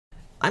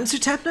I'm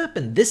Zutapnap,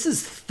 and this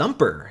is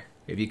Thumper.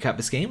 Review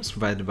Kappas Games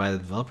provided by the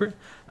developer.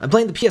 I'm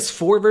playing the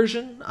PS4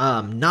 version,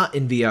 not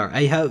in VR.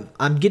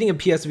 I'm getting a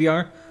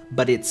PSVR,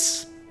 but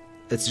it's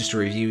just a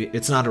review.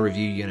 It's not a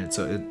review unit,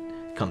 so it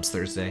comes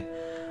Thursday.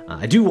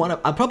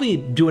 I'll probably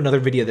do another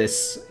video of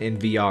this in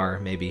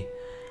VR, maybe.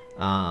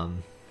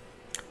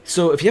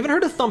 So if you haven't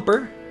heard of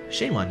Thumper,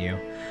 shame on you.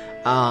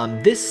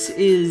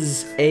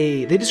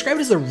 They describe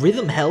it as a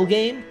rhythm hell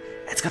game.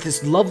 It's got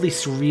this lovely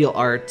surreal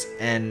art,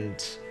 and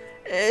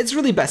it's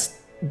really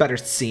better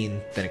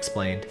seen than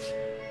explained.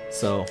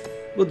 So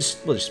we'll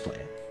just play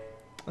it.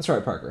 That's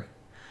right, Parker.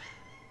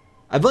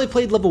 I've only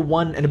played level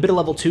 1 and a bit of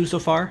level 2 so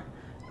far.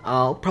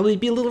 I'll probably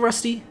be a little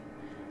rusty.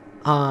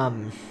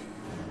 But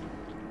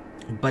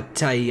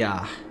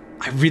I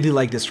really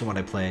like this from what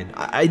I played.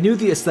 I knew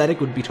the aesthetic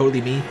would be totally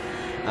me.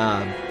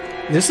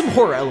 There's some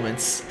horror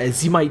elements,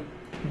 as you might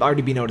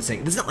already be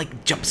noticing. This is not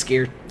like jump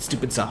scare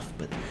stupid stuff,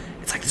 but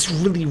it's like this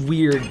really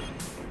weird,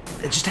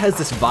 it just has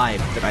this vibe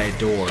that I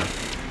adore.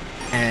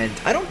 And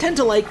I don't tend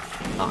to like,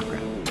 oh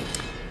crap.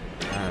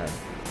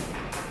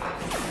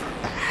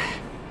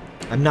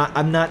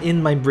 I'm not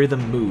in my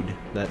rhythm mood.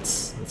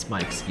 That's my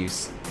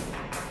excuse.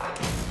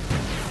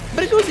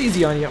 But it goes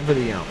easy on you for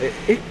the,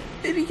 it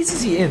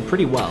eases you in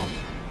pretty well.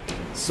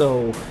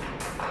 So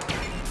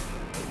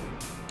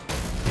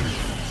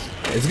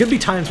there's gonna be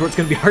times where it's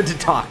gonna be hard to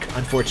talk,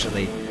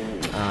 unfortunately.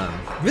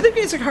 Rhythm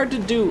games are hard to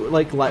do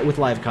like with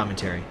live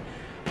commentary.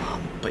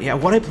 But yeah,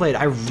 what I played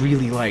I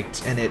really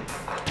liked, and it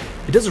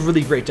does a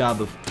really great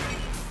job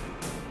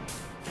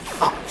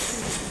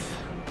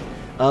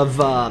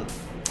of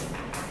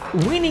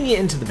weaning you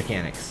into the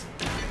mechanics.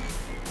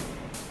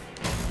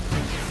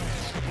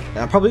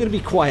 I'm probably gonna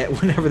be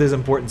quiet whenever there's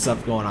important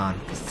stuff going on,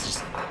 because it's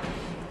just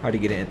hard to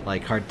get in,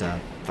 like hard to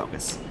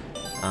focus.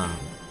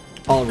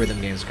 All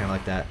rhythm games are kind of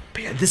like that.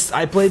 But yeah,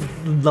 I played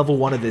level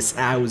 1 of this,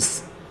 and I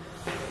was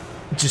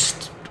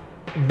just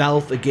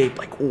mouth agape,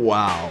 like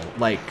wow,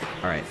 like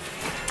all right,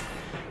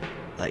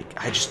 like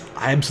I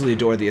absolutely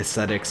adore the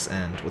aesthetics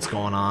and what's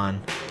going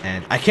on,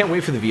 and I can't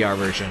wait for the VR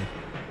version.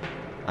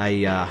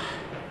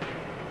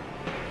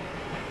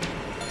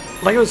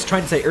 Like I was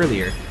trying to say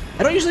earlier,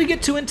 I don't usually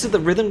get too into the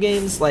rhythm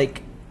games.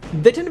 Like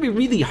they tend to be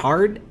really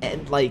hard,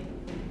 and like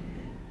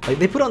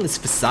they put on this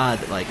facade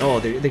that like, oh,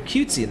 they're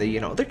cutesy,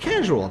 and they're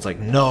casual. It's like,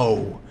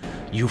 no,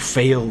 you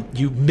failed.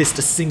 You missed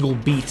a single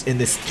beat in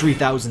this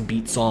 3,000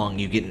 beat song.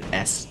 You get an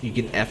S. You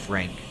get an F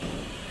rank,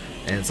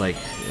 and it's like,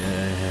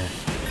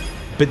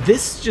 but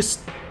this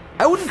just,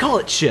 I wouldn't call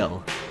it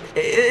chill.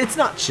 It's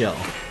not chill.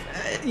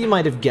 You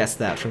might have guessed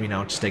that from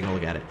just taking a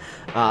look at it.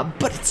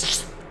 But it's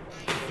just,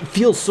 it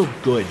feels so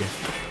good.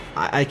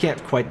 I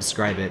can't quite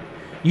describe it.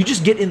 You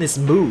just get in this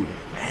mood,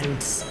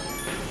 and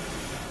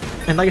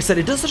like I said,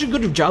 it does such a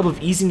good job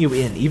of easing you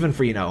in, even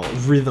for,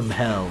 rhythm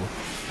hell.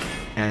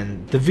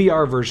 And the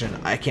VR version,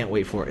 I can't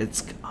wait for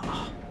it.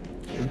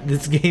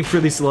 This game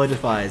really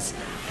solidifies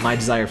my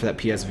desire for that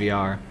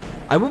PSVR.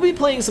 I will be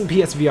playing some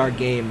PSVR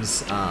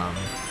games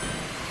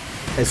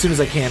as soon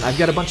as I can. I've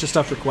got a bunch of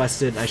stuff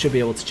requested. I should be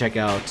able to check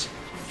out,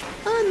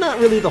 not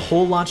really the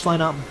whole launch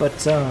lineup,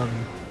 but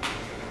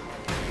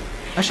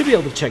I should be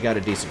able to check out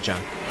a decent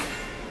chunk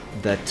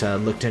that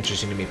looked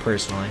interesting to me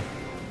personally.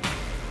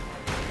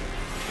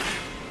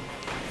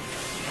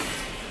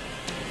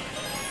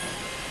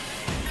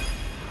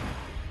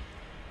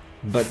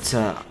 But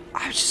I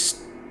was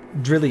just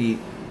really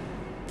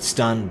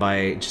stunned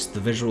by just the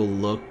visual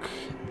look,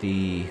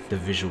 the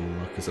visual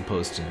look as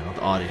opposed to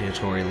the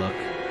auditory look.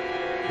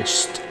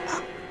 It's just,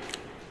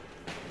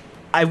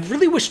 I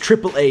really wish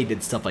AAA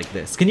did stuff like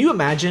this. Can you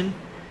imagine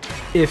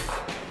if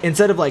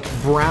instead of like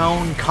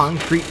brown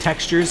concrete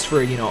textures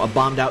for a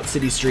bombed out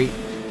city street,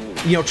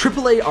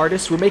 AAA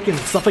artists were making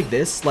stuff like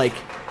this? Like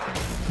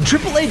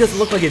AAA doesn't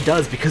look like it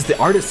does because the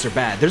artists are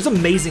bad. There's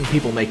amazing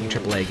people making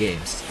AAA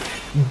games.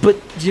 But,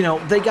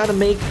 they gotta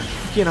make,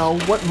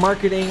 what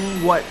marketing,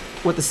 what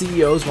the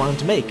CEOs want them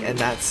to make, and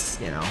that's,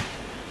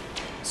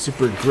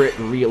 super grit,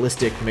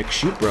 realistic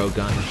McShoot-bro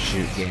gun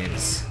shoot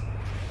games.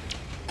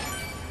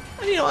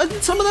 And,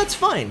 some of that's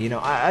fine,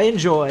 I'll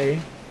enjoy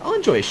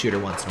a shooter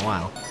once in a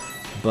while,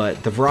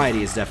 but the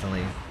variety is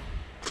definitely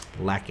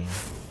lacking.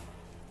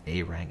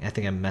 A rank. I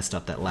think I messed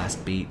up that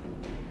last beat.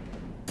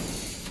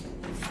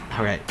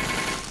 Alright.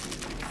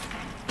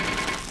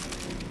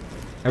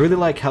 I really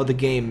like how the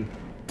game,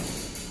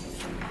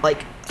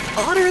 like,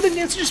 a lot of other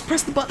games, you just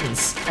press the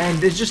buttons,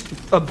 and it just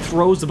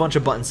throws a bunch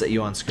of buttons at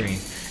you on screen.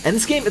 And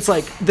this game, it's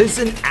like, there's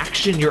an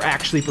action you're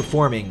actually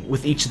performing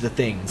with each of the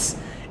things.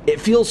 It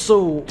feels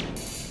so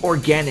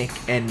organic,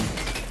 and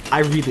I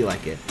really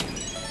like it.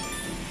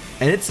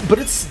 And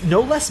it's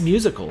no less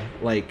musical.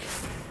 Like,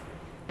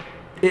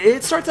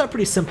 it starts out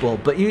pretty simple,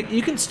 but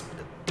you can,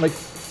 like,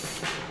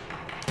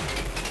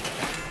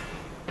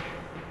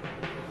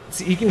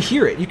 see, you can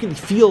hear it, you can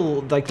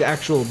feel, like, the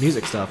actual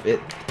music stuff.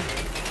 It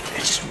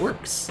just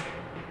works.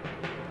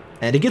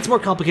 And it gets more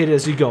complicated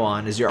as you go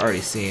on, as you're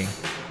already seeing.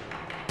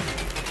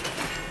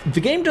 The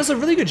game does a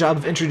really good job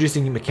of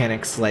introducing new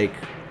mechanics, like,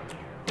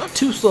 not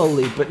too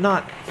slowly, but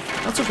not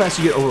so fast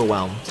you get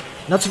overwhelmed.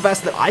 Not so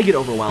fast that I get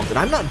overwhelmed, and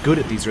I'm not good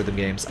at these rhythm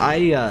games.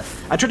 I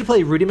tried to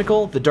play Rudy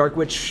McCall, the Dark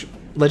Witch,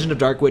 Legend of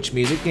Dark Witch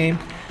music game,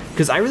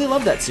 because I really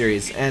love that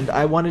series, and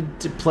I wanted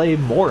to play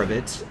more of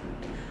it.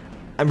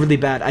 I'm really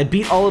bad. I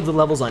beat all of the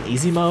levels on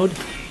easy mode,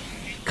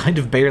 kind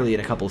of barely in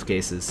a couple of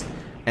cases,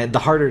 and the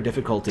harder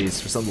difficulties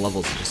for some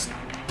levels,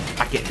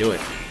 I can't do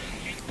it.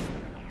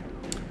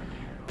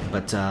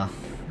 But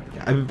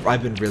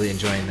I've been really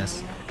enjoying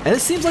this. And it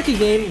seems like a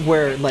game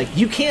where, like,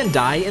 you can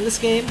die in this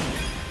game,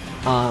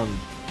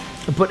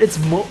 but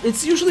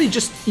it's usually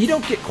just, you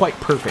don't get quite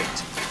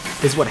perfect,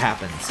 is what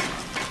happens.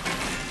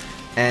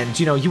 And,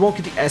 you know, you won't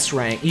get the S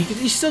rank. You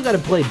still gotta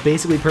play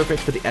basically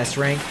perfect for the S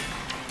rank,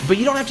 but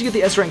you don't have to get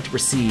the S rank to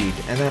proceed,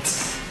 and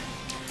that's...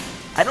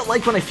 I don't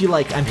like when I feel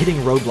like I'm hitting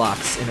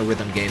roadblocks in a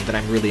rhythm game that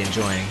I'm really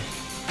enjoying,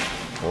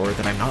 or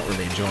that I'm not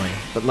really enjoying.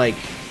 But, like,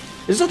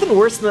 there's nothing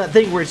worse than that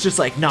thing where it's just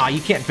like, nah,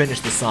 you can't finish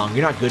the song,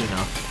 you're not good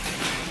enough.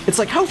 It's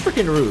like, how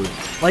freaking rude.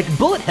 Like,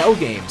 bullet hell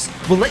games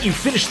will let you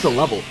finish the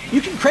level. You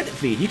can credit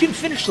feed, you can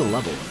finish the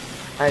level.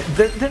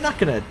 They're not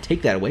gonna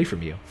take that away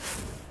from you.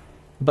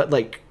 But,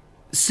 like,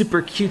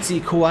 super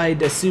cutesy kawaii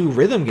desu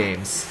rhythm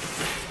games,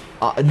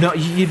 no,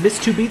 you miss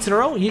 2 beats in a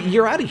row,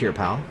 you're out of here,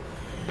 pal.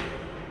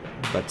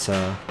 But,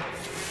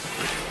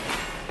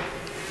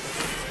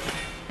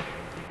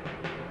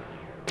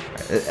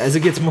 as it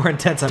gets more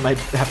intense, I might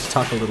have to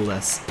talk a little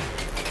less.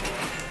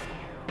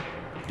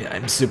 Yeah,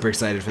 I'm super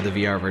excited for the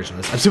VR version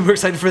of this. I'm super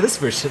excited for this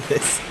version of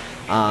this.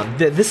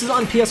 This is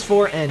on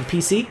PS4 and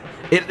PC.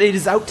 It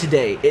is out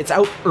today. It's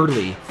out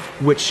early,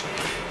 which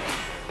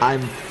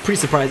I'm pretty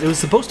surprised. It was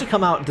supposed to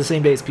come out the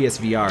same day as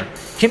PSVR.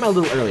 Came out a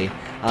little early.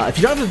 If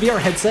you don't have a VR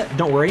headset,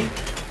 don't worry.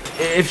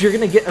 If you're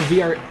gonna get a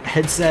VR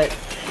headset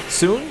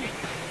soon,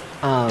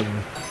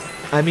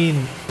 I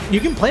mean, you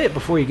can play it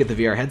before you get the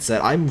VR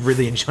headset. I'm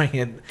really enjoying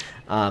it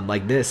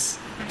like this.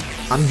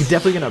 I'm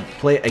definitely gonna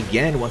play it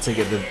again once I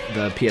get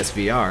the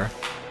PSVR.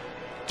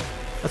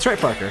 That's right,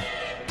 Parker.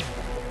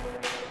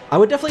 I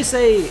would definitely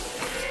say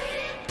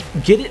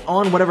get it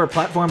on whatever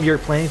platform you're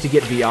planning to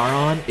get VR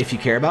on if you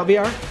care about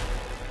VR.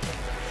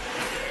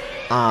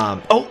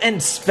 Oh, and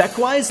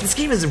spec-wise, this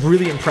game is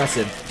really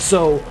impressive.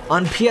 So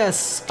on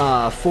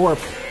PS4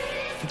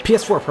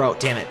 Pro,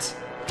 damn it.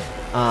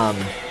 On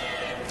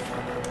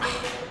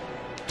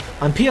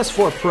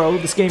PS4 Pro,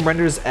 this game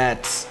renders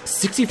at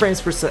 60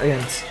 frames per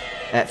second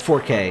at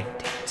 4K,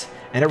 damn it.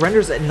 And it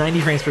renders at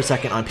 90 frames per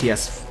second on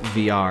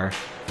PSVR.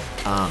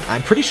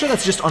 I'm pretty sure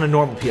that's just on a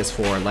normal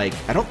PS4. Like,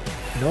 I don't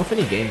know if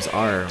any games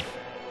are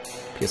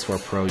PS4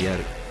 Pro yet.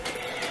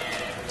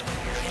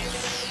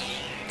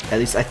 At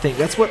least I think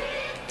that's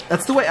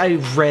the way I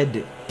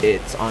read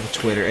it on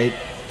Twitter.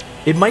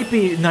 It might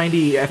be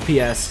 90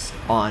 FPS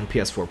on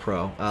PS4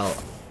 Pro.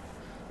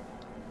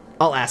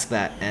 I'll ask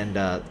that and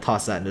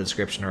toss that in the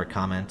description or a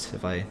comment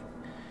if I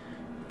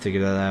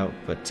figure that out.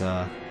 But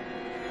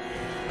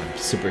I'm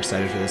super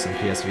excited for this on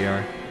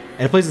PSVR.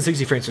 And it plays in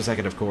 60 frames per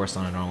second, of course,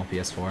 on a normal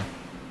PS4.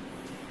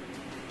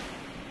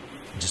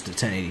 Just at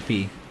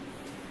 1080p.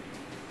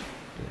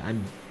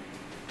 I'm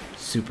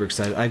super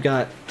excited. I've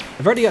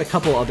already got a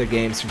couple other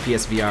games from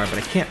PSVR, but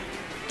I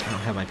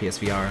don't have my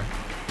PSVR.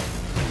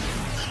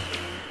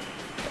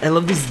 I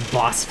love these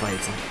boss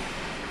fights.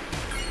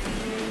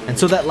 And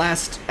so that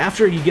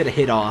after you get a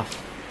hit off,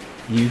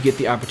 you get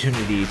the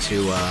opportunity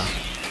to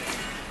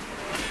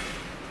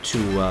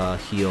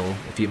heal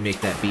if you make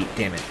that beat,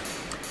 damn it.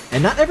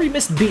 And not every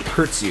missed beat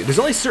hurts you. There's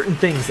only certain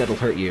things that'll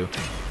hurt you.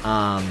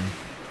 Damn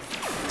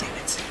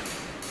it.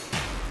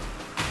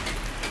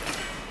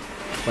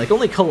 Like,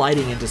 only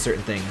colliding into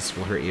certain things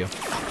will hurt you.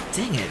 Oh,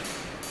 dang it.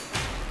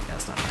 Yeah,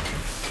 that's not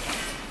happening.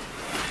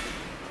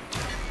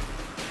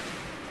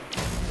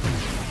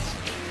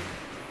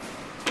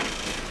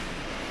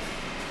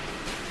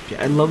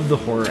 Yeah, I love the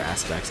horror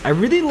aspects. I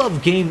really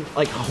love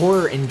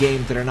horror in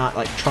games that are not,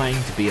 like,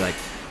 trying to be, like,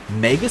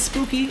 mega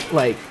spooky.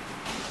 Like,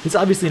 it's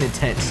obviously an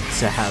intent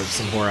to have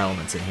some horror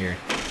elements in here,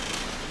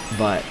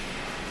 but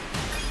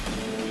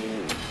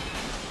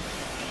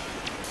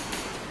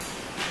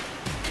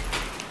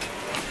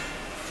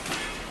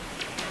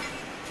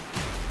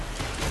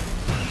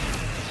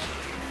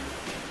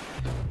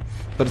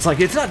it's like,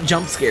 it's not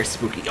jump scare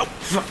spooky. Oh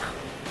fuck!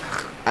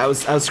 I was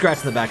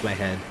scratching the back of my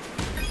head.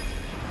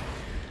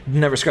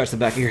 Never scratch the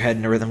back of your head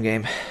in a rhythm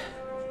game.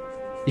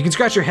 You can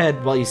scratch your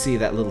head while you see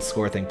that little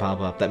score thing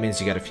pop up. That means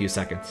you got a few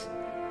seconds.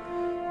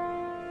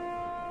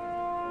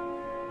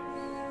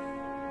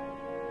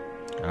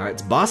 Alright,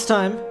 it's boss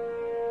time.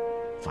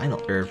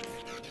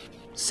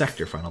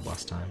 Sector final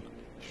boss time.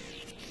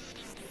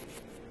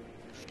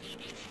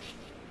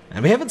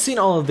 And we haven't seen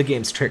all of the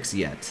game's tricks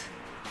yet.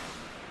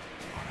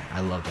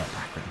 I love that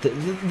background.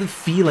 The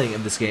feeling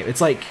of this game.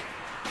 It's like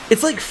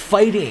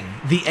fighting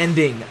the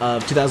ending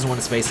of 2001: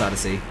 A Space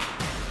Odyssey.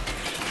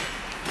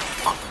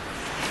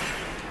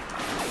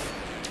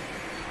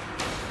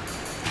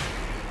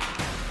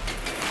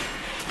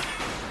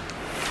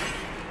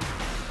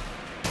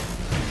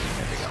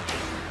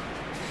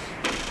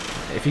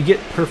 If you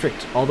get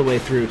perfect all the way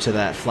through to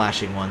that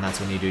flashing one, that's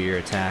when you do your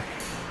attack.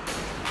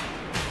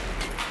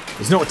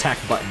 There's no attack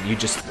button, you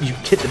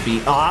hit the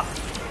beat. Ah!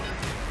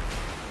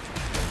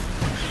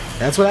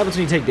 That's what happens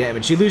when you take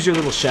damage. You lose your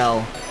little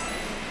shell.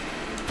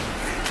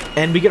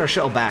 And we get our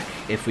shell back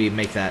if we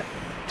make that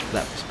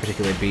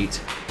particular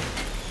beat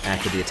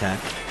after the attack.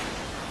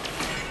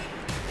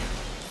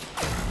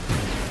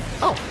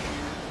 Oh!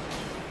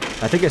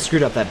 I think I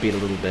screwed up that beat a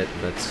little bit,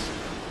 but...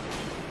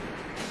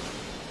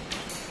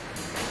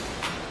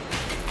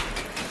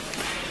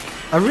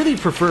 I really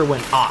prefer when...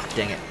 Ah,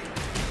 dang it.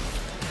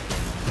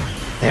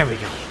 There we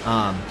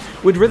go.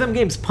 Would rhythm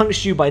games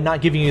punish you by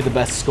not giving you the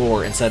best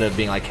score instead of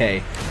being like,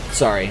 hey,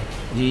 sorry,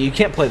 you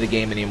can't play the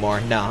game anymore.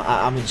 No,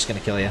 I'm just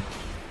gonna kill you.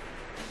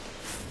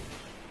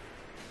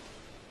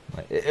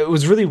 It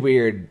was really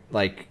weird,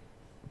 like,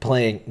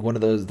 playing one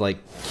of those, like,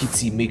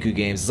 cutesy Miku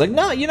games. It's like,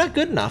 no, you're not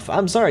good enough.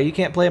 I'm sorry, you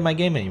can't play my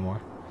game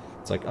anymore.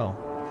 It's like, oh,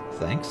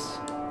 thanks.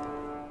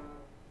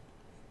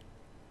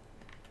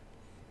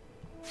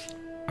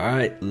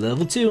 Alright,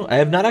 level 2. I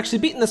have not actually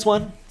beaten this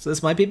one, so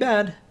this might be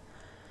bad.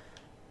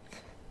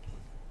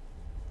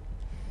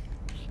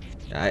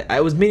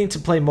 I was meaning to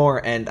play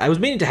more, and I was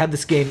meaning to have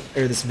this game,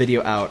 or this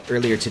video out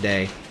earlier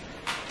today,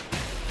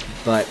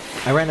 but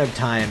I ran out of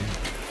time.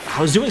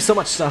 I was doing so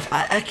much stuff,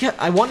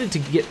 I wanted to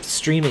get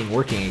streaming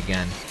working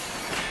again.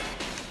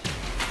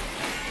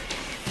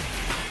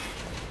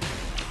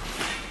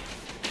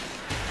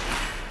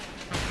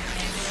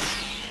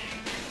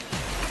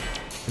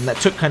 And that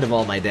took kind of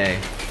all my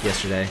day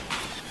yesterday.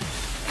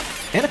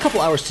 And a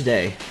couple hours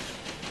today.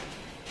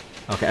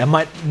 Okay, I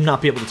might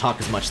not be able to talk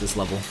as much this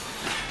level.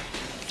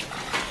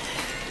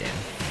 Damn.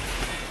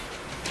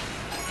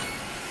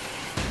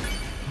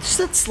 Just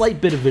that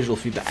slight bit of visual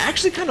feedback. I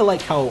actually kind of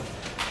like how,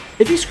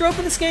 if you screw up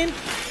in this game,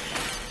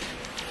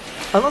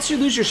 unless you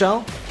lose your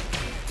shell,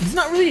 it's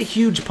not really a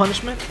huge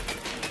punishment.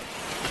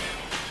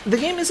 The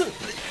game isn't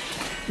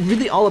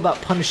really all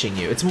about punishing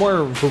you. It's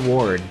more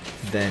reward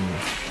than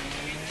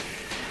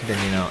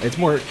you know, it's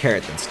more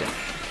carrot than stick.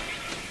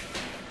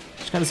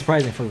 It's kind of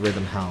surprising for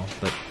Rhythm Hell,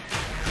 but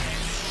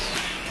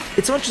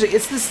it's so interesting.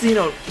 It's this, you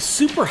know,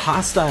 super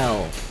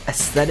hostile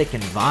aesthetic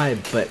and vibe,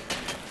 but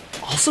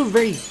also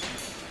very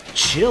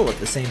chill at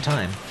the same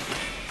time.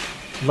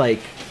 Like,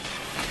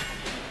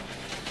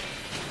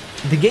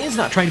 the game's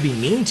not trying to be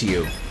mean to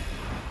you.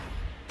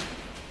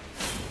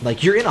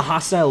 Like, you're in a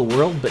hostile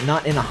world, but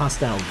not in a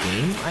hostile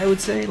game, I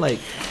would say. Like,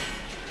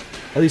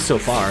 at least so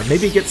far.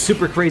 Maybe it gets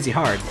super crazy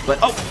hard, but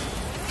oh!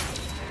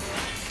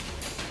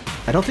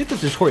 I don't think the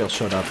tutorial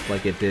showed up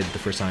like it did the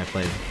first time I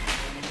played.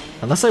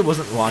 Unless I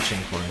wasn't watching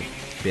for it.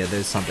 But yeah,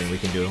 there's something we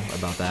can do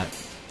about that.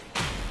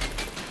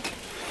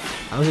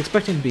 I was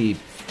expecting to be,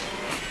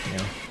 you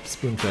know,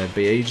 spoon-fed,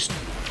 but yeah, you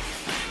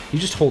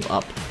just hold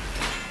up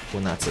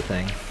when that's the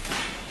thing.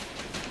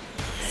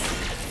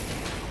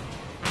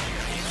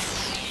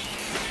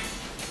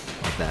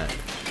 Like that.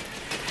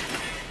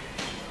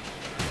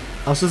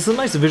 Also, there's some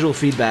nice visual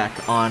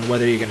feedback on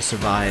whether you're going to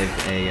survive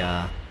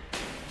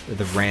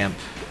the ramp.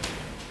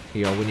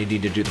 You know, when you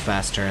need to do the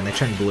fast turn, they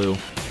turn blue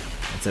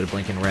instead of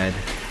blinking red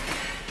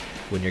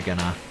when you're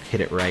gonna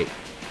hit it right.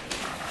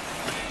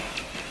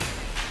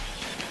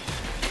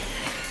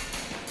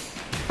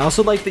 I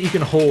also like that you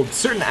can hold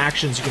certain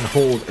actions you can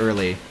hold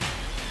early,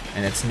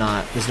 and it's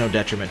not, there's no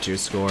detriment to your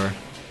score.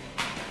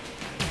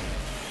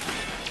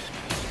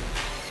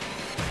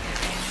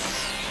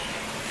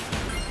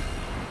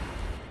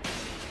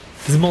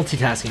 Because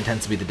multitasking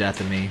tends to be the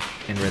death of me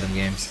in rhythm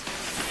games.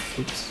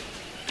 Oops.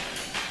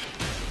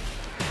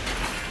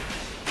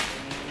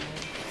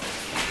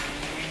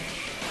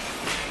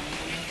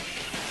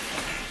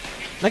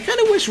 I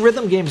kind of wish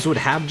rhythm games would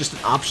have just an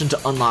option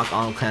to unlock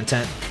all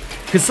content.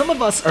 Because some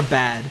of us are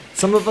bad,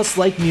 some of us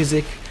like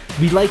music,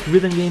 we like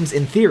rhythm games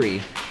in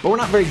theory, but we're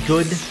not very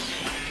good.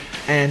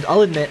 And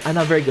I'll admit, I'm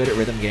not very good at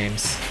rhythm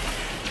games.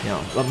 You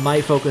know, my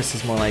focus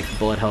is more like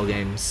bullet hell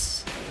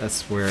games.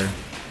 That's where,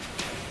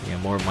 you know,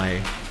 more of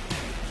my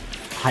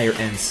higher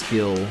end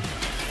skill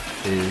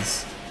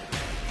is.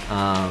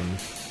 I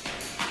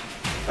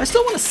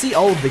still want to see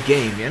all of the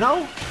game, you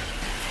know?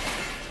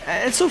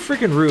 It's so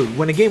freaking rude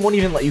when a game won't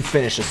even let you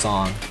finish a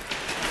song.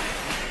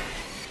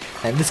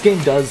 And this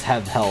game does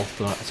have health,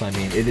 so I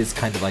mean, it is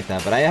kind of like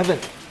that, but I don't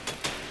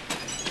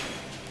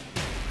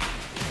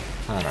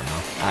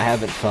know. I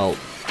haven't felt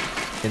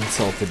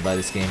insulted by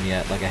this game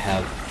yet, like I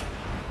have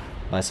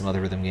by some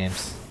other rhythm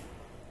games.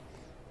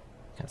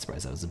 Kinda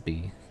surprised that was a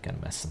B. Gonna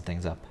mess some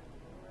things up.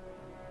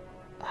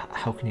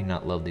 How can you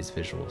not love these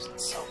visuals?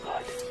 It's so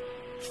good.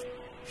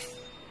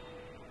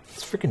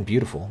 It's freaking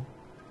beautiful.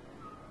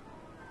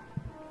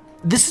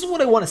 This is what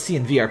I want to see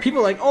in VR.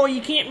 People are like, oh,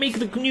 you can't make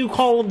the new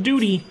Call of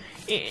Duty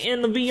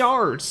in the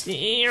VRs.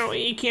 You know,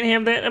 you can't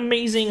have that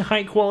amazing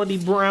high-quality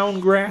brown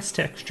grass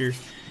texture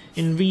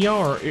in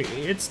VR.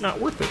 It's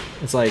not worth it.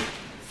 It's like,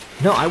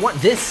 no, I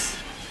want this.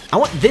 I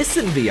want this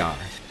in VR.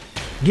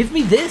 Give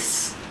me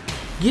this.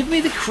 Give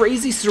me the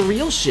crazy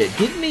surreal shit.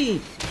 Give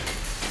me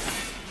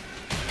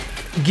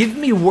Give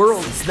me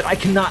worlds that I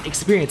cannot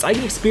experience. I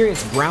can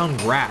experience brown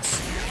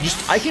grass.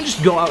 I can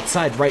just go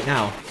outside right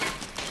now.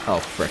 Oh,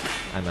 frick.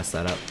 I messed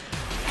that up.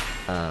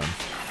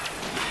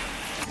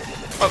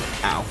 Oh,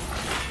 ow.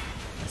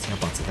 Messing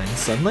up lots of things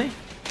suddenly.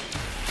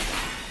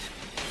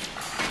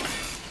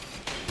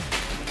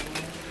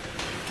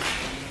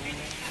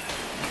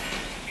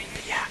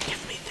 But yeah,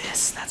 give me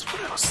this. That's the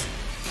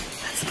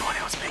point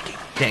I was making.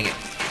 Dang it.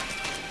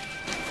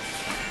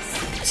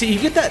 See, you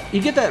get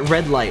that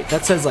red light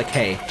that says like,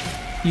 hey,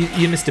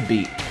 you missed a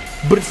beat.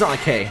 But it's not like,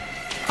 hey,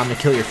 I'm gonna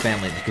kill your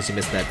family because you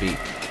missed that beat.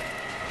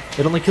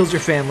 It only kills your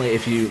family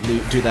if you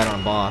do that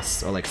on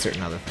boss or like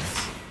certain other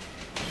things.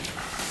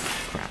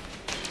 Crap.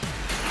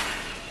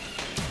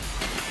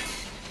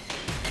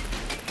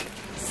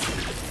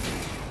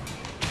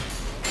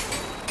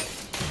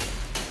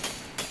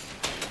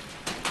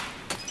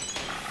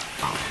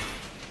 Oh.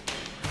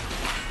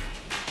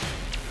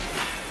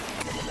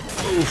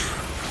 Oof.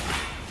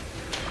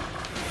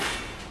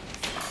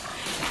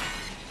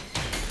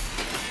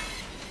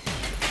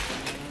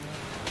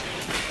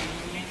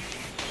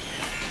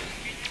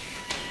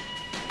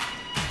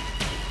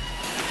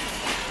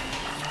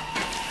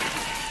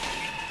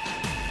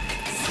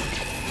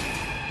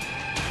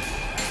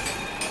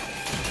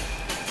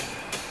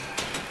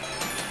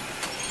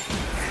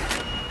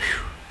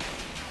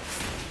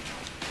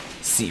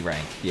 C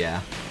rank,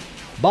 yeah.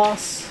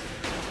 Boss.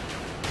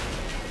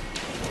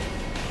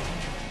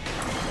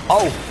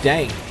 Oh,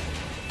 dang.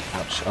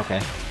 Ouch, okay.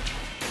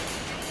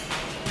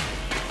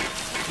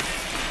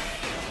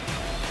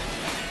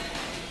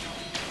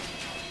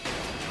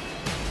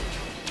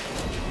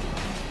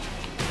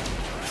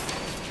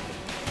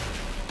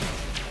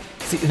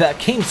 See, that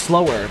came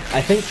slower.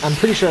 I'm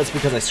pretty sure that's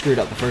because I screwed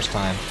up the first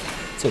time.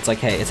 So it's like,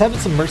 hey, it's having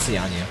some mercy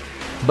on you.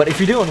 But if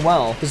you're doing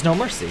well, there's no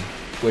mercy.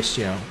 Which,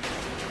 you know,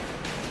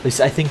 at least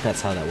I think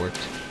that's how that worked.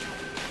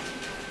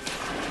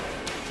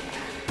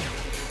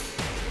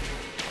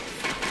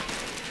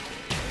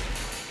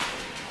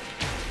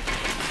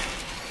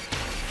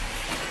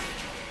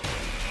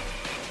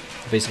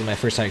 Basically my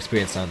first time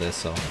experience on this,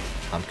 so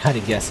I'm kind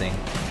of guessing.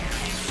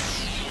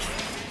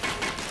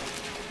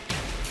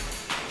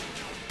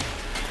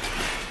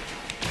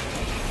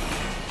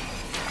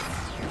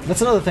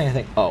 That's another thing I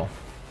think. Oh.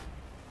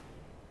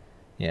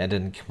 Yeah, I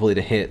didn't complete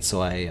a hit,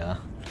 so I,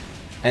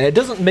 and it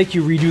doesn't make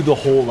you redo the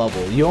whole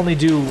level. You only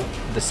do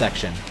the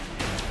section.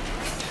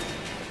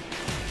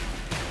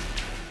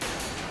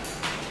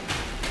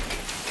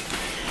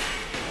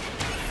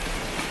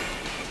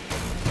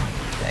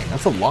 Dang,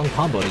 that's a long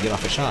combo to get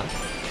off a shot.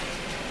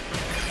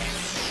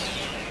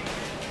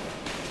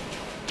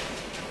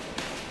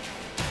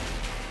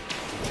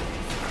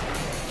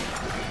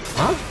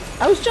 Huh?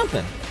 I was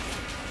jumping.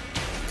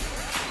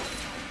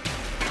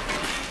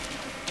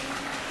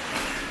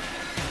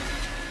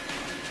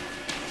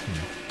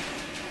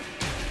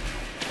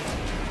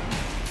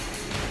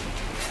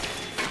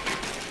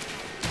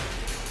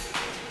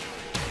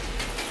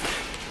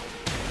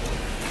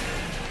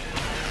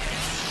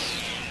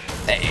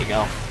 There you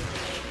go.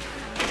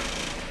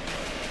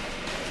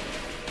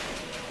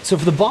 So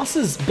for the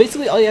bosses,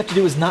 basically all you have to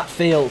do is not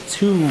fail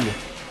 2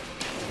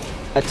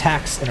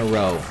 attacks in a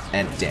row,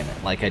 and damn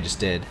it, like I just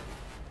did.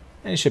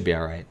 And it should be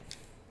alright.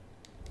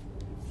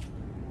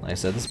 Like I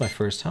said, this is my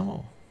first time.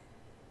 Oh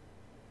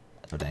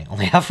dang,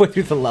 only halfway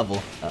through the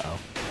level. Uh-oh.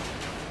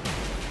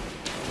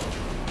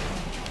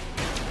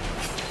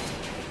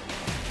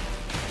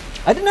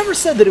 I never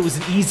said that it was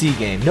an easy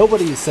game.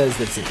 Nobody says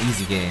that it's an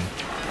easy game.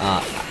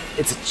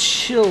 It's a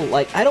chill,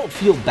 like, I don't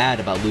feel bad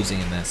about losing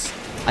in this.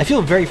 I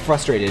feel very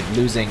frustrated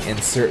losing in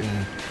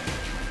certain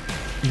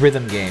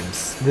rhythm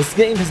games. This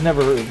game has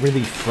never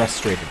really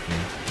frustrated me,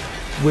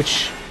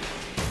 which,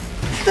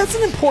 that's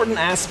an important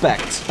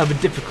aspect of a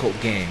difficult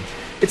game.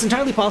 It's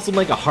entirely possible to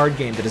make a hard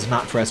game that is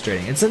not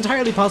frustrating. It's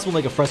entirely possible to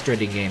make a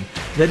frustrating game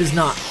that is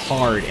not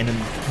hard in a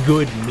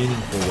good,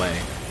 meaningful way.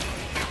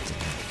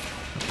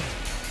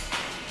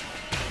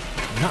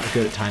 I'm not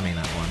good at timing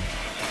that one.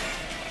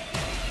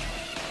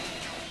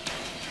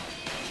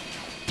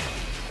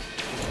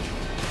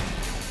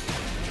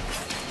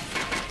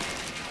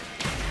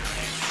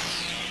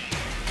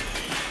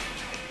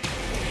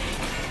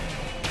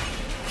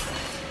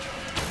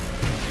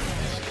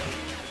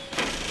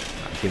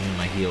 Give me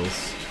my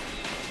heals.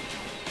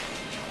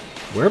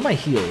 Where are my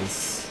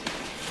heals?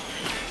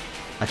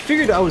 I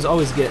figured I was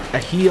always get a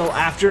heal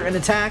after an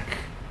attack.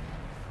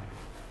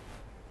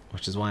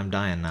 Which is why I'm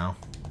dying now.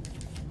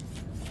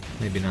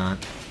 Maybe not.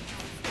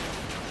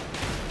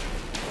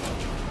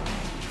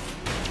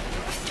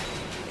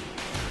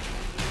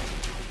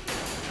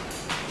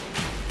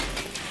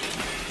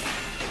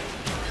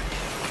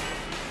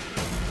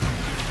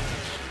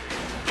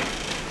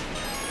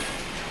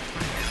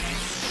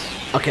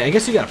 Okay, I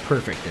guess you gotta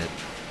perfect it.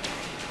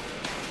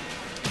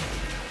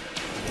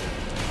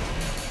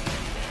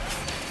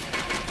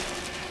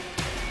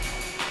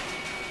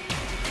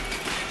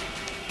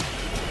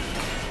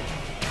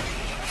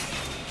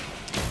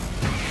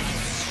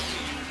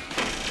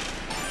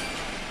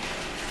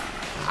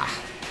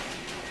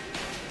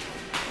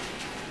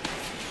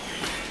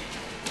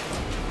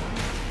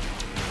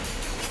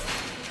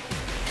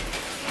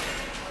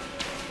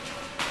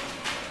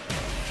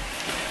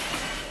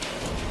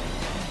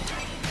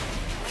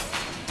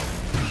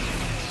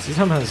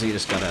 Sometimes you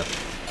just gotta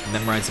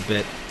memorize a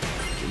bit,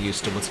 get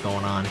used to what's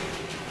going on.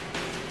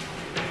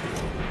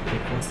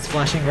 Once it's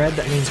flashing red,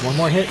 that means one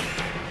more hit.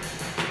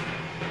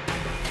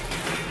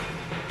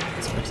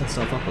 It's mixing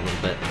stuff up a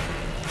little bit.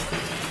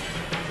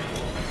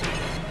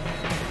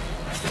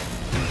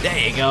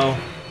 There you go!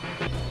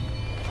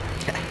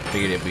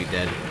 Figured it'd be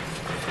dead.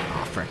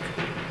 Aw, frick.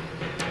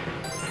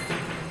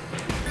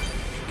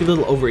 Get a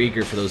little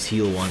overeager for those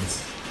heal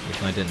ones,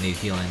 even though I didn't need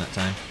healing that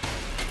time.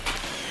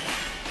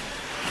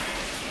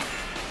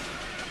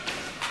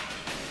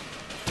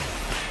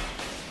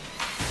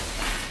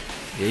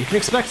 Yeah, you can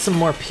expect some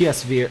more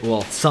PSVR,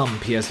 well, some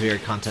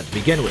PSVR content to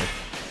begin with.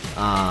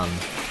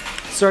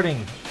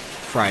 Starting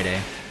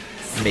Friday,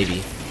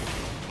 maybe.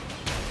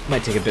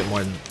 Might take a bit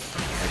more than,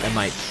 like, I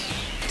might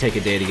take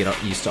a day to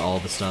get used to all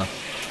the stuff.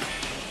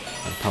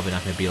 I'm probably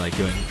not going to be, like,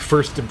 doing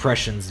first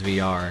impressions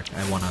VR.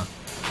 I want to,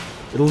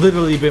 it'll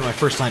literally be my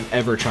first time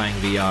ever trying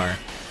VR.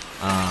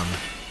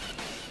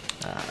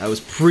 I was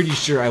pretty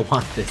sure I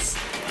want this,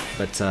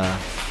 but,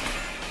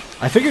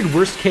 I figured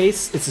worst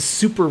case, it's a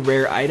super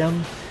rare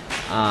item.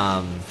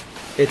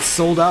 It's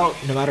sold out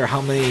no matter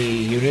how many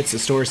units the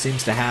store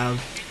seems to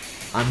have.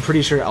 I'm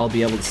pretty sure I'll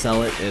be able to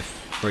sell it if,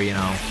 for, you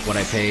know, what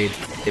I paid.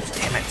 If,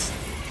 damn it,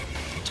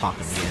 I'm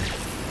talking again.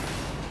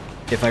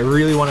 If I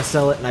really want to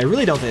sell it, and I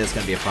really don't think that's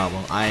going to be a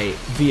problem,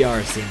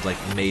 VR seems like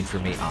made for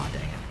me. Aw,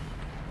 dang it.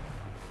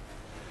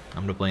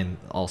 I'm going to blame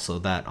also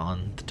that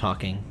on the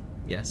talking,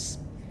 yes.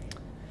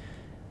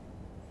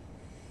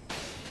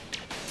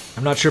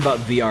 I'm not sure about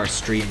VR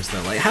streams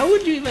though, like, how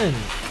would you even...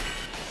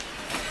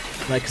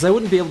 Like, because I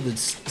wouldn't be able to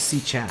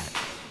see chat.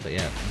 But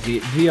yeah,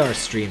 VR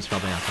stream's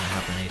probably not going to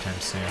happen anytime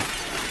soon.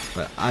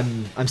 But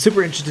I'm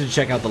super interested to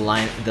check out the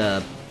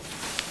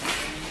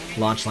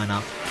launch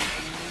lineup.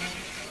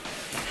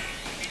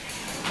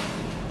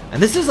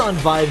 And this is on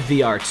Vive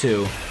VR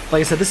too.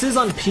 Like I said, this is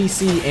on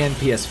PC and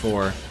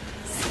PS4.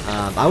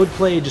 I would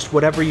play just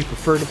whatever you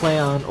prefer to play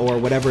on, or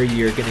whatever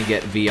you're going to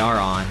get VR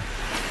on.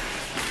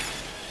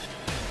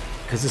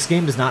 Because this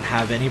game does not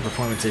have any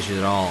performance issues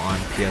at all on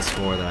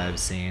PS4 that I've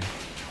seen.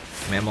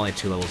 I mean, I'm only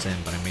 2 levels in,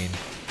 but I mean,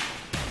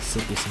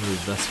 silky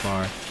smooth thus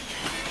far.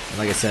 And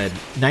like I said,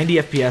 90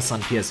 FPS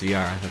on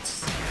PSVR.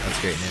 That's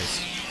great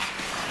news.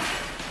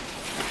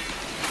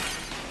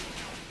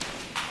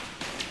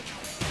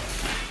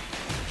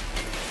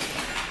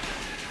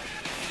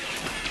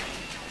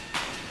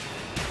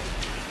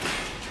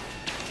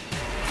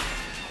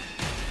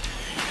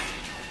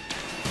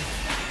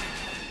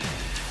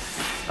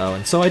 Oh,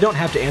 and so I don't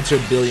have to answer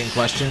a billion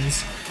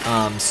questions.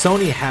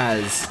 Sony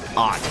has...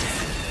 Aw,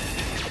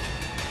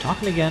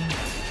 talking again.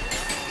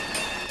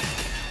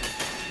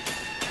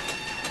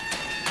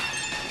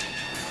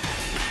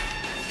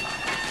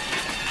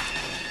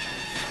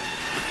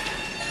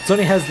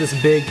 Sony has this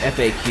big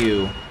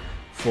FAQ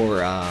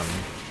for,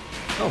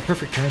 oh,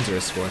 perfect turns are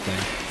a score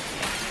thing.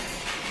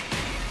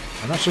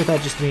 I'm not sure if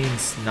that just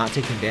means not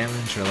taking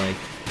damage, or like,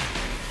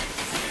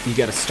 you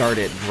gotta start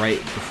it right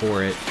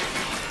before it.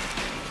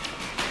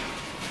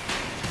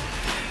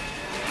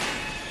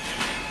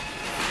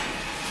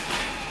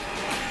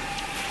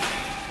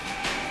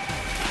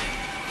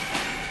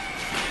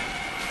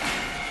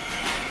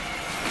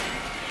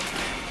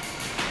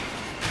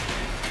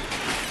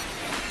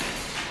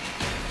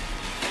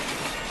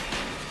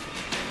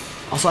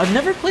 Also, I've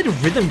never played a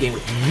rhythm game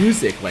with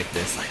music like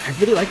this. Like, I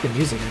really like the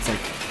music, and it's like...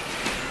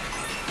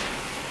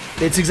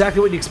 It's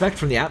exactly what you expect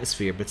from the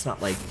atmosphere, but it's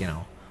not like, you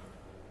know...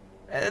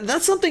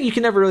 That's something you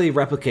can never really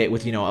replicate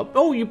with, you know,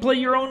 oh, you play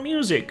your own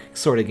music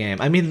sort of game.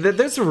 I mean,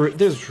 there's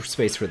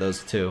space for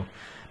those too.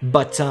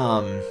 But,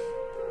 to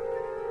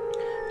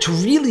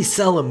really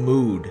sell a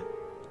mood,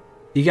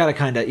 you gotta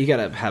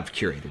have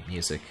curated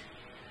music.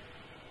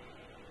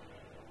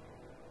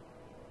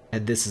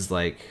 And this is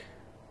like...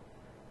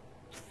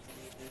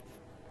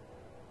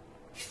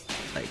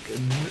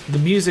 the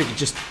music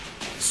just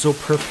so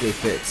perfectly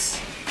fits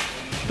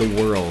the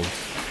world.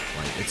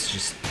 Like, it's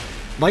just,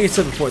 like I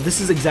said before,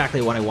 this is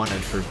exactly what I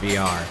wanted for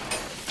VR.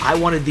 I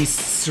wanted these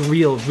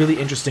surreal, really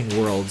interesting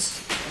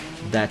worlds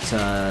that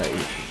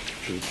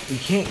you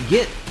can't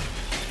get,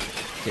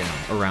 you know,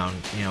 around,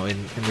 you know,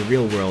 in the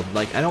real world.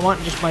 Like, I don't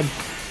want just my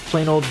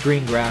plain old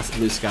green grass,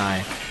 blue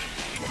sky.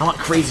 I want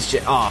crazy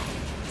shit. Oh,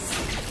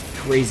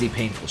 crazy,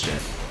 painful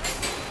shit.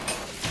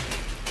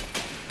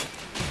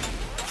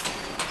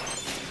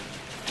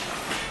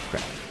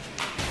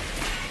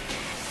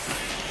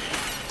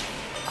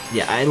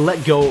 Yeah, I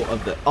let go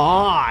of the...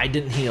 Ah, I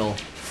didn't heal.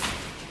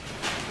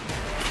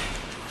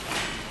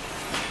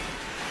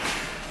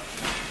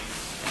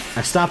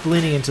 I stopped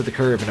leaning into the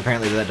curve, and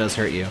apparently that does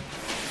hurt you.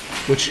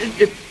 Which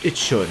it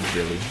should,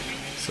 really.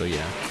 So,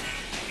 yeah.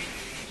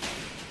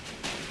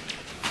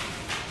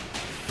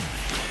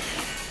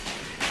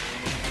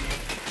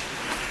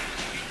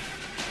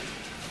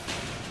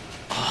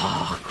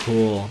 Oh,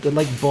 cool. They're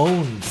like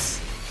bones.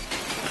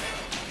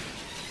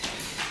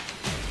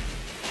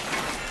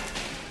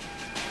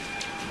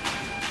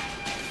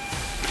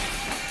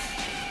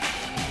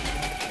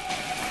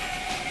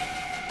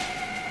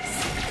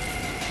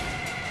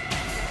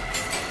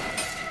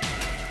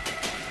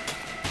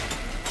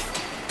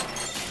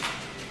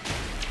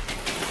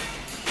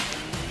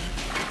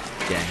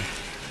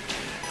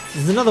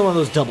 This is another one of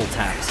those double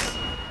taps.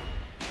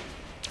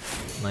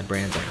 My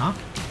brain's like, huh?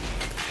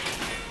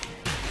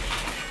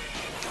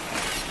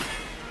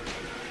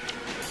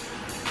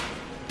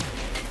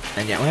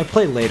 And yeah, when I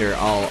play later,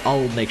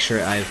 I'll make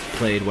sure I've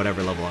played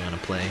whatever level I'm gonna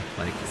play.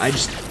 Like,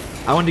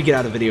 I wanted to get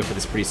out of the video for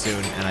this pretty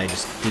soon, and I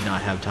just did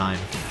not have time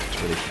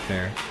to really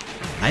prepare.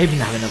 I even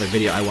have another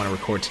video I want to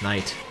record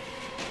tonight.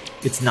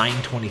 It's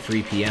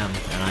 9:23 p.m.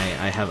 and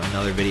I have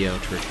another video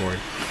to record.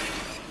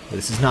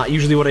 This is not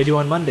usually what I do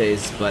on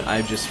Mondays, but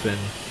I've just been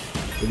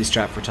really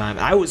strapped for time.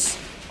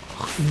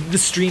 The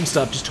stream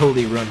stuff just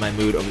totally ruined my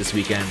mood over this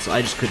weekend, so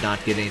I just could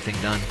not get anything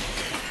done.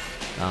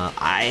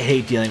 I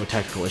hate dealing with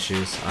technical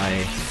issues.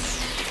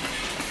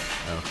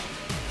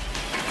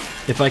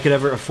 If I could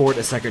ever afford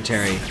a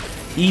secretary,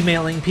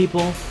 emailing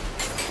people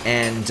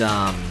and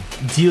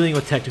dealing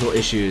with technical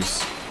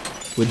issues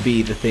would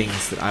be the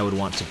things that I would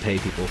want to pay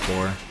people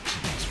for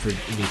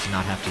me to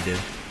not have to do.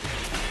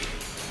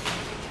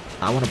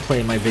 I want to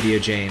play my video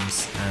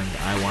games, and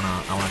I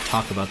wanna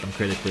talk about them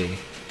critically,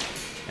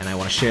 and I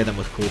want to share them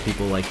with cool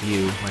people like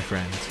you, my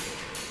friend.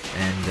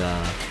 And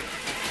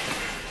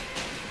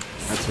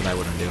that's what I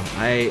want to do.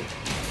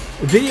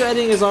 Video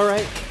editing is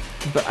alright,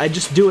 but I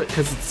just do it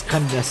because it's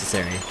kind of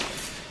necessary.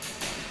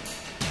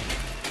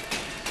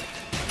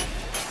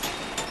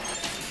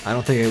 I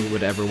don't think I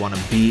would ever want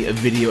to be a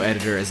video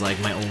editor as like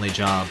my only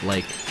job,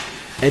 like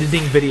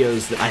editing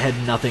videos that I had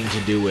nothing to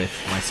do with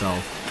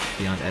myself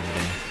beyond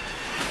editing.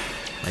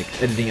 Like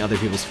editing other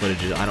people's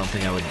footage, I don't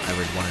think I would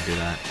ever want to do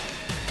that.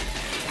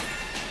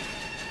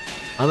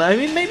 I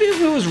mean, maybe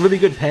if it was really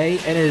good pay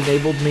and it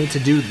enabled me to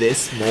do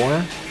this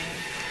more,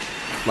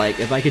 like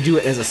if I could do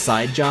it as a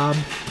side job,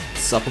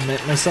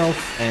 supplement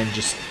myself, and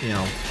just, you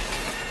know,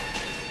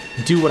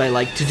 do what I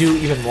like to do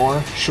even more,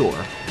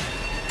 sure.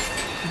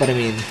 But I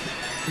mean,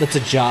 that's a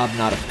job,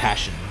 not a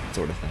passion,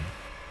 sort of thing.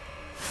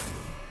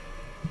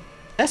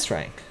 S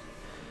rank.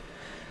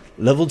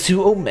 Level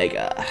 2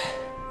 Omega.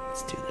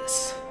 Let's do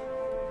this.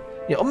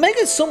 Yeah, Omega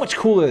is so much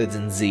cooler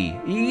than Z.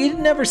 You'd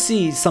never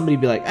see somebody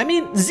be like, I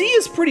mean, Z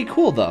is pretty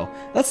cool though.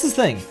 That's the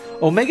thing.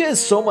 Omega is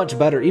so much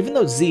better, even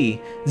though Z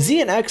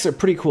and X are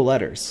pretty cool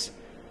letters.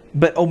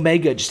 But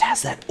Omega just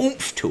has that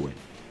oomph to it.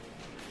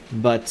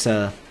 But,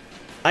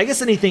 I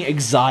guess anything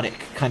exotic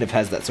kind of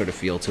has that sort of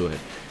feel to it.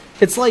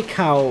 It's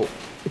kind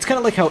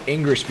of like how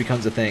English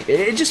becomes a thing.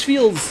 It just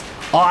feels,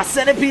 aw,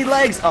 centipede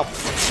legs! Oh,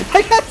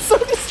 I got so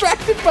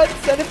distracted by the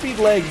centipede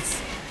legs.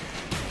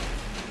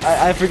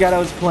 I forgot I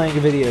was playing a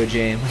video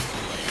game.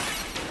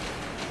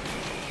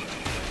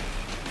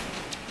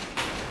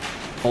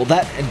 Oh,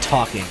 that and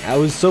talking. I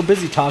was so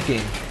busy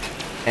talking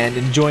and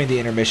enjoying the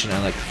intermission,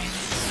 I like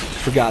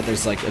forgot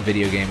there's like a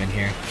video game in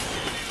here.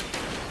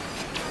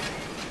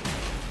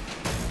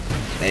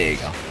 There you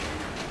go.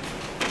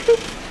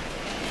 Boop.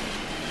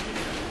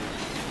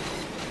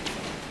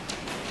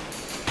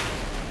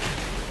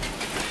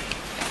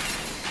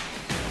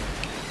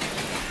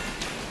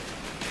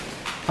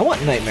 I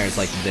want nightmares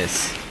like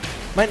this.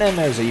 My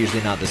nightmares are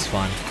usually not this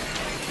fun.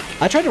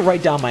 I try to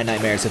write down my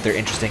nightmares if they're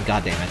interesting,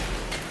 goddammit.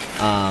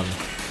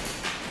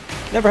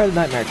 Never had a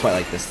nightmare quite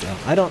like this though.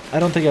 I don't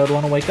think I would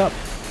want to wake up.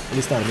 At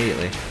least not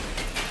immediately.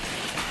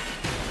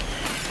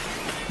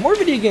 More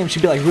video games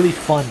should be like really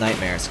fun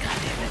nightmares. God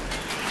damn it.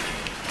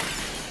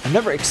 I'm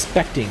never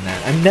expecting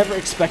that. I'm never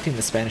expecting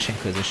the Spanish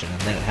Inquisition,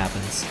 and then it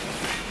happens.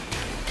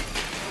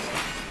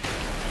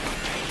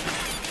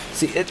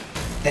 See,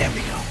 there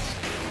we go.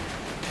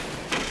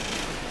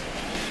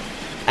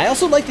 I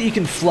also like that you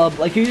can flub,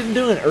 like you can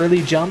do an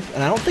early jump,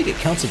 and I don't think it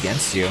counts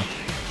against you.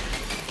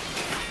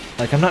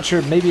 Like, I'm not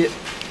sure, maybe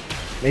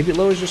it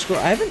lowers your score.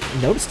 I haven't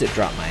noticed it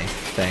drop my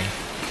thing.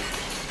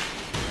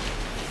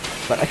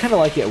 But I kind of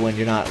like it when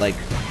you're not, like,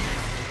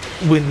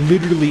 when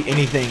literally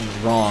anything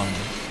wrong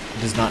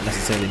does not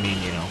necessarily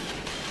mean, you know,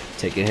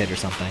 take a hit or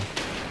something.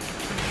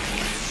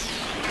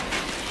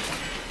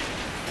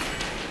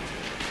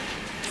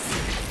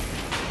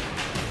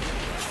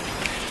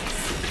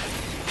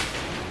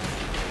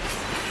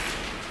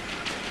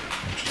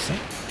 Interesting.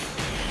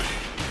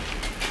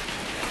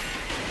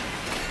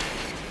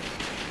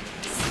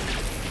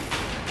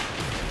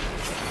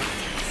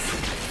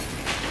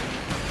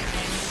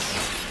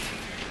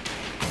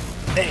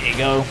 There you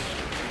go.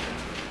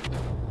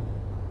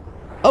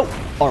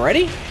 Oh,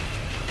 already?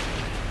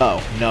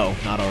 Oh, no,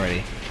 not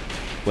already.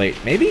 Wait,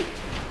 maybe?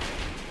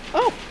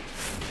 Oh.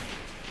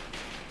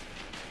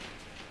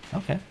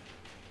 Okay.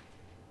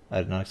 I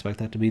did not expect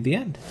that to be the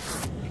end.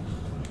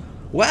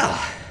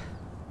 Well.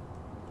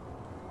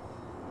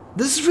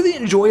 This is really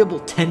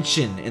enjoyable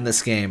tension in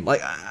this game.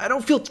 Like, I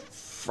don't feel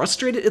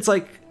frustrated. It's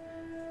like...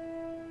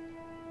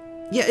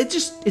 Yeah,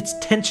 it's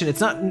tension. It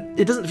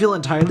doesn't feel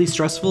entirely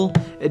stressful.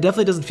 It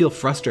definitely doesn't feel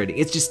frustrating.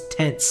 It's just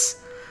tense.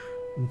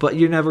 But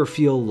you never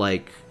feel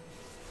like...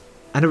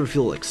 I never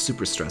feel like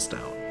super stressed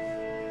out.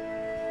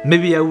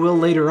 Maybe I will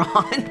later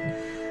on.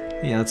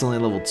 Yeah, it's only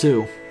level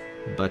 2.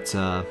 But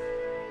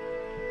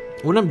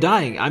when I'm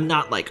dying, I'm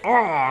not like, oh,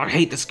 I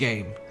hate this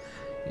game.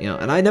 You know,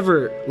 and I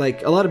never,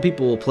 like, a lot of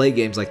people will play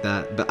games like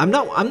that, but I'm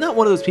not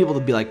one of those people to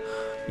be like,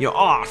 you know,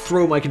 oh,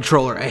 throw my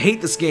controller. I hate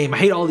this game. I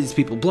hate all these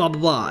people. Blah,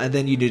 blah, blah. And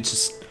then you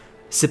just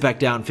sit back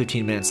down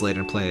 15 minutes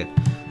later and play it.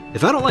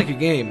 If I don't like a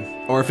game,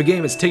 or if a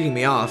game is taking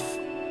me off,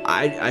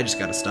 I just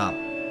gotta stop.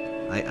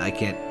 I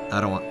can't.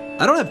 I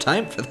don't have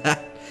time for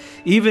that.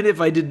 Even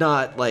if I did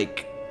not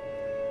like,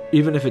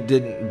 even if it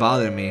didn't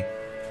bother me,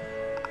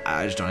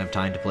 I just don't have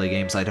time to play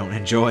games I don't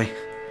enjoy.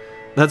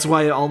 That's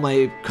why all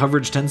my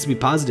coverage tends to be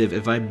positive.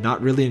 If I'm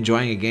not really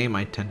enjoying a game,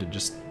 I tend to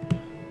just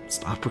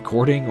stop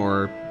recording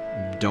or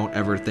don't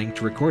ever think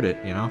to record it,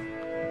 you know?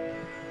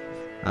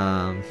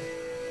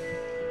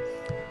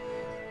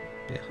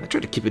 Yeah, I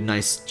try to keep a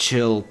nice,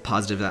 chill,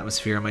 positive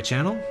atmosphere on my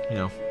channel, you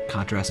know,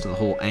 contrast to the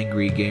whole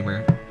angry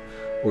gamer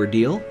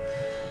ordeal.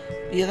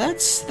 Yeah,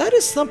 that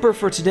is Thumper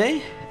for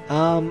today.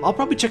 I'll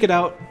probably check it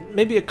out,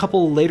 maybe a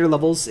couple later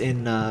levels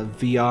in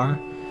VR,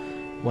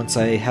 once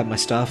I have my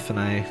stuff and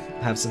I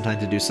have some time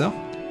to do so.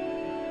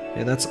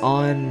 Yeah, that's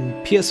on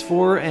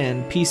PS4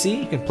 and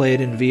PC. You can play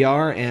it in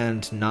VR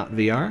and not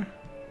VR.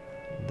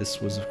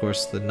 This was, of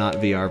course, the not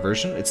VR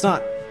version. It's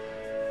not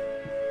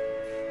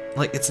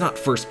like, it's not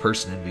first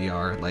person in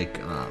VR. Like,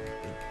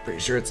 pretty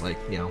sure it's like,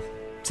 you know,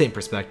 same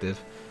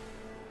perspective.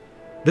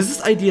 There's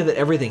this idea that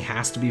everything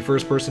has to be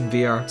first person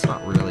VR. It's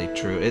not really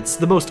true. It's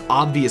the most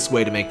obvious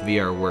way to make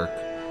VR work.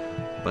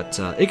 But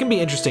it can be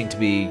interesting to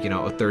be, you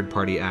know, a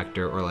third-party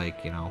actor, or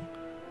like, you know,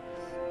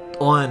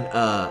 on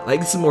like,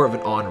 this is more of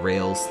an on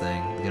rails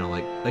thing, you know,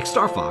 like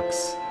Star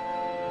Fox.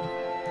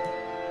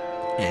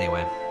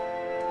 Anyway,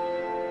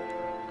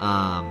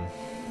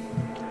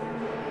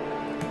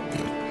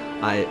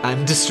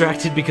 I'm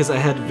distracted because I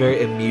had a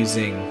very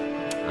amusing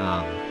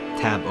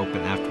tab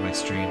open after my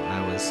stream.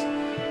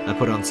 I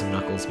put on some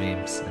Knuckles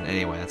memes, and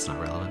anyway, that's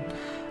not relevant.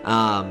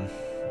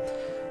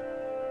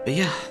 But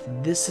yeah,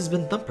 this has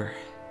been Thumper.